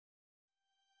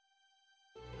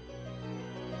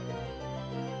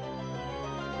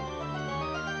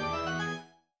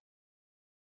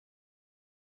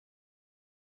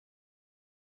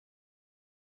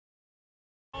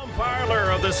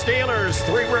of the Steelers,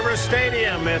 Three Rivers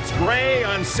Stadium. It's gray,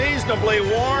 unseasonably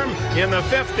warm in the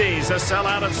 50s. A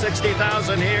sellout of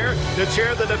 60,000 here to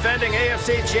cheer the defending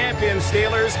AFC champion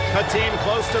Steelers, a team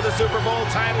close to the Super Bowl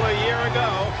title a year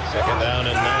ago. Second down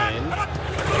and 9. Back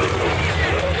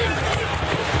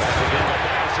again to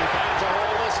Bettis. He finds a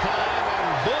hole this time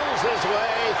and bulls his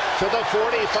way to the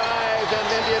 45 in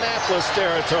Indianapolis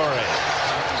territory.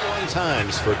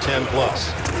 Times for 10+.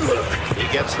 He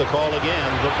gets the call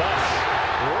again. The bus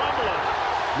rumbling.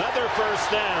 Another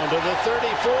first down to the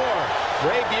 34.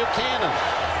 Ray Buchanan.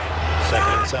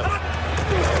 Second and 7. All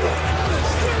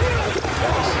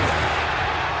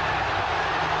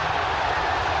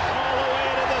the way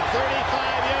to the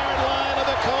 35-yard line of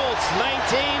the Colts.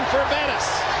 19 for Bettis.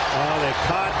 Oh, they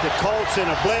caught the Colts in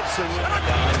a blitz. And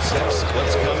down 6.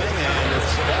 Blitz coming, and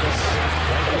it's Bettis.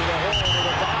 Right through the hole to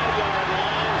the 5-yard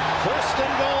line. First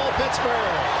and goal,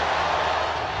 Pittsburgh.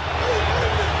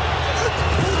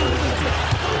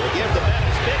 They give the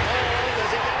Bettis big hole.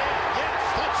 Does he get it? Yes,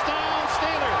 touchdown,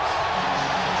 Steelers.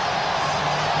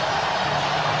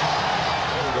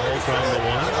 Goal from the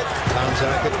 1.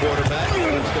 Contact the quarterback.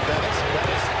 Gives to Bettis.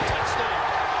 Bettis, touchdown.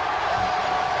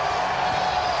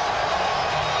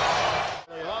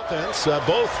 The offense,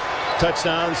 both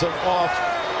touchdowns off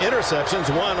interceptions.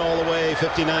 One all the way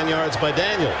 59 yards by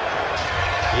Daniel.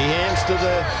 He hands to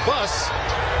the bus,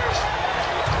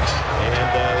 and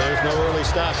there's no early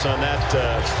stops on that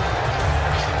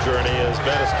journey as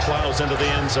Bettis plows into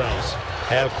the end zones.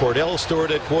 Have Cordell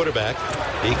Stewart at quarterback.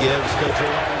 He gives to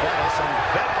Jerome Bettis, and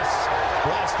Bettis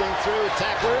blasting through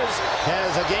tacklers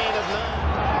has a gain of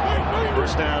 9.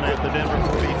 First down at the Denver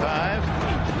 45.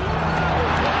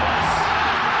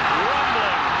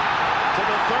 Rumbling to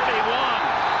the 31.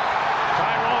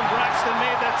 Tyrone Braxton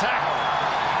made the tackle.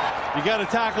 You got to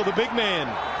tackle the big man.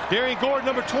 Darian Gordon,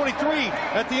 number 23,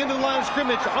 at the end of the line of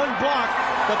scrimmage, unblocked,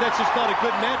 but that's just not a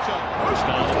good matchup. First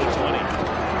down to the 20.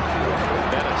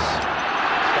 Bettis.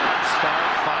 Start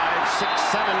 5,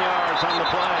 6, 7 yards on the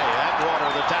play.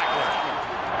 Atwater, the tackler.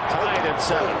 Tied at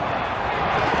 7.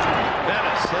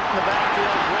 Bettis hitting the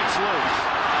backfield, breaks loose.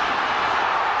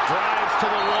 Drives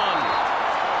to the 1.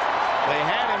 They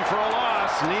had him for a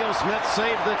loss. Neil Smith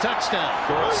saved the touchdown.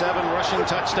 7 rushing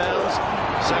touchdowns.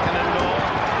 Second and goal.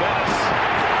 Bettis.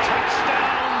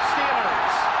 Touchdown,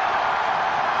 Steelers.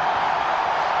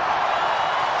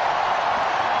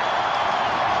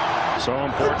 So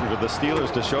important for the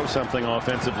Steelers to show something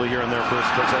offensively here in their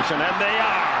first possession, and they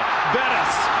are.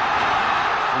 Bettis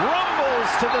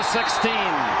rumbles to the 16.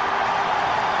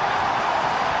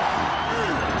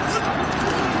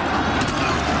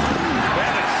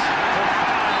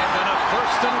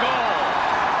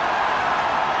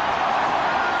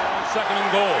 Second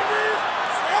and goal.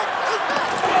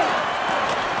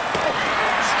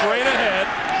 Straight ahead.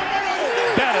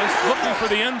 Bettis looking for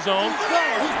the end zone.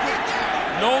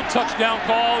 No touchdown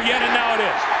call yet, and now it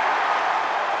is.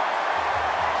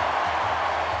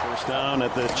 First down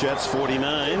at the Jets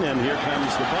 49, and here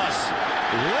comes the bus.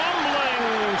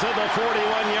 Rumbling to the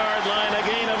 41-yard line, a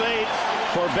gain of 8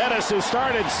 for Bettis, who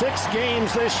started 6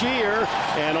 games this year,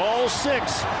 and all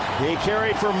 6 he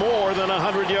carried for more than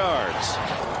 100 yards.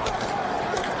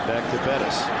 Back to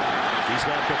Bettis. He's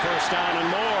got the first down and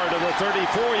more to the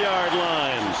 34-yard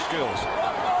line. Skills.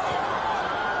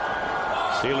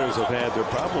 Steelers have had their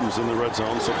problems in the red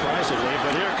zone, surprisingly,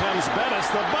 but here comes Bettis,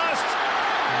 the bust,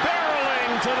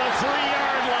 barreling to the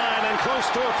 3-yard line and close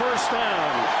to a first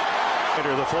down.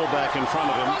 The fullback in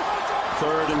front of him,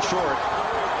 third and short.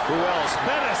 Who else?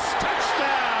 Bettis,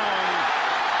 touchdown!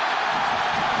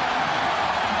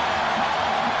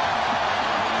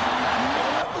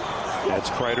 It's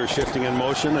Kreider shifting in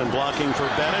motion and blocking for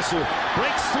Bettis, who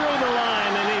breaks through the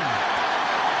line, and he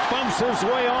bumps his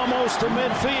way almost to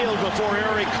midfield before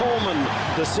Eric Coleman,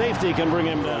 the safety, can bring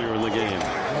him down here in the game.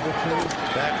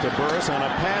 Back to Burris on a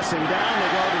passing down. They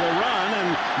go to the run,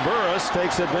 and Burris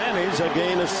takes advantage, a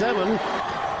gain of 7.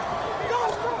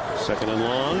 Second and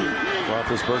long.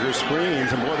 Roethlisberger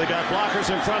screens, and boy, they got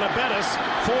blockers in front of Bettis.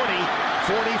 40,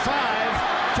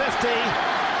 45, 50.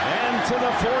 And to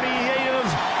the 48 of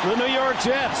the New York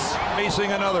Jets.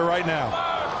 Facing another right now.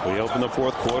 We open the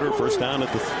fourth quarter. First down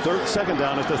at the second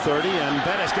down at the 30, and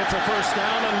Bettis gets a first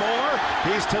down and more.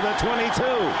 He's to the 22.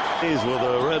 He's with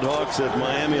the Red Hawks at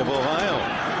Miami of Ohio.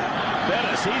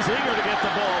 Bettis, he's eager to get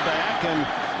the ball back, and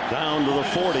down to the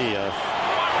 40.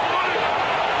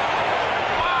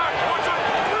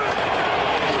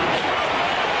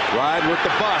 Ride with the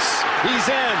bus. He's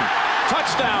in.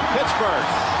 Touchdown, Pittsburgh.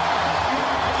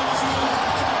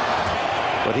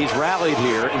 But he's rallied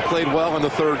here and played well in the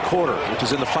third quarter, which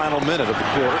is in the final minute of the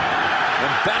quarter.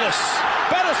 And Bettis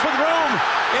Bettis with room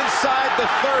inside the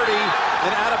 30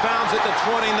 and out of bounds at the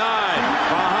 29.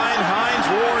 Behind Hines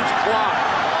Ward's block.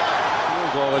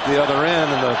 Field goal at the other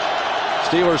end, and the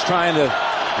Steelers trying to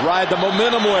ride the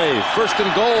momentum wave. First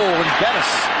and goal, and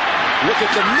Bettis. Look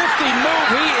at the nifty move.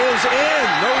 He is in.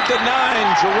 No denying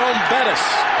Jerome Bettis.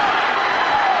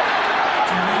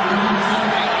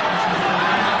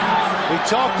 We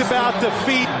talked about the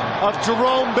feet of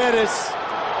Jerome Bettis.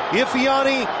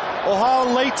 Ifeanyi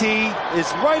Ohaleti is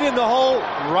right in the hole,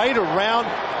 right around,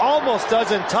 almost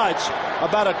doesn't touch.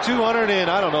 About a 200 and,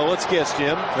 I don't know, let's guess,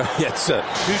 Jim. It's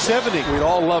 270. We'd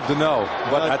all love to know.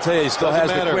 But I tell you, he still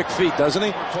has the quick feet, doesn't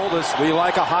he? Told us we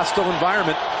like a hostile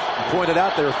environment. He pointed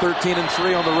out they're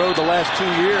 13-3 on the road the last 2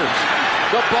 years.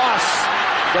 The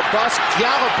bus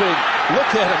galloping.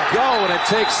 Look at him go, and it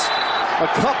takes a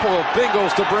couple of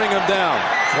bingos to bring him down.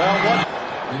 Well, what?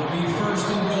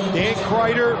 Dan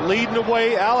Kreider leading the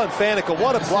way. Alan Faneca,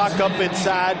 what a block up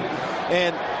inside.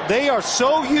 And they are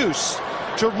so used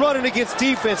to running against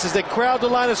defenses that crowd the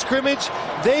line of scrimmage.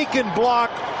 They can block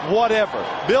whatever.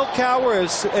 Bill Cowher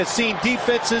has seen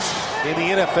defenses in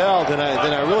the NFL than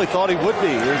I really thought he would be.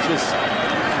 It's just...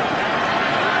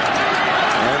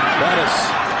 And Bettis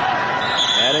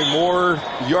adding more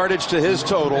yardage to his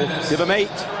total. Give him 8.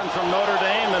 From Notre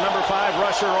Dame, the number 5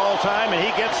 rusher all time, and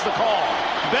he gets the call.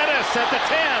 Bettis at the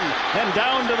 10 and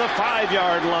down to the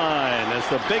 5-yard line as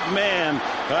the big man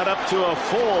got up to a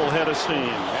full head of steam.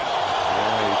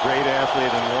 Yeah, great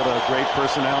athlete, and what a great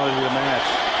personality to match.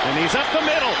 And he's up the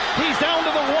middle. He's down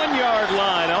to the 1-yard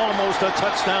line. Almost a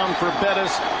touchdown for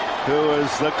Bettis, who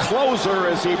is the closer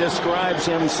as he describes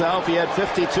himself. He had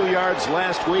 52 yards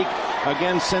last week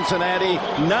against Cincinnati.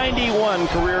 91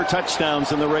 career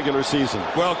touchdowns in the regular season.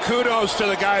 Well, kudos to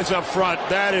the guys up front.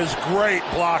 That is great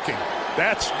blocking.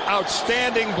 That's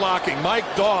outstanding blocking. Mike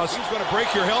Doss, he's going to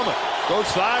break your helmet. Those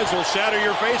thighs will shatter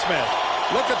your face mask.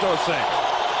 Look at those things.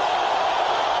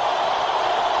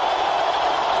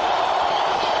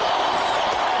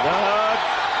 The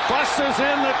bus is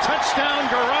in the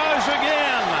touchdown garage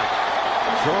again.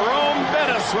 Jerome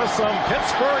Bettis with some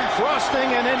Pittsburgh frosting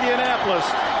in Indianapolis.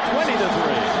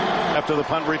 20-3. After the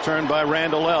punt return by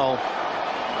Randall L.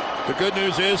 The good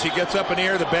news is he gets up in the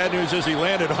air. The bad news is he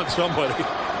landed on somebody.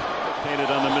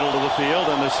 Painted on the middle of the field,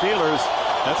 and the Steelers,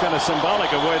 that's kind of symbolic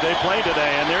of the way they play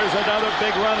today. And there's another big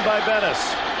run by Bettis,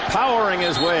 powering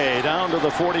his way down to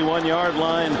the 41-yard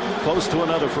line, close to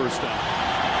another first down.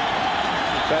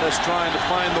 Bettis trying to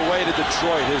find the way to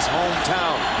Detroit, his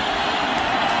hometown.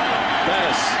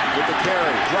 Bettis with the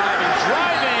carry,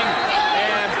 driving,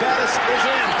 and Bettis is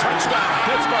in. Touchdown,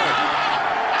 Pittsburgh.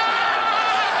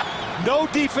 No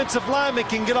defensive lineman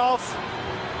can get off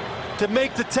to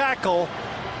make the tackle.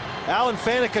 Alan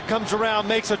Faneca comes around,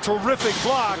 makes a terrific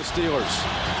block. The Steelers.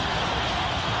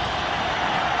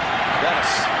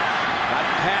 Bettis got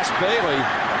past Bailey.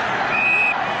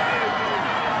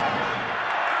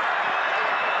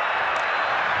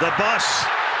 The bus,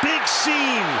 big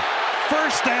seam,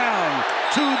 first down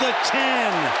to the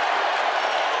 10.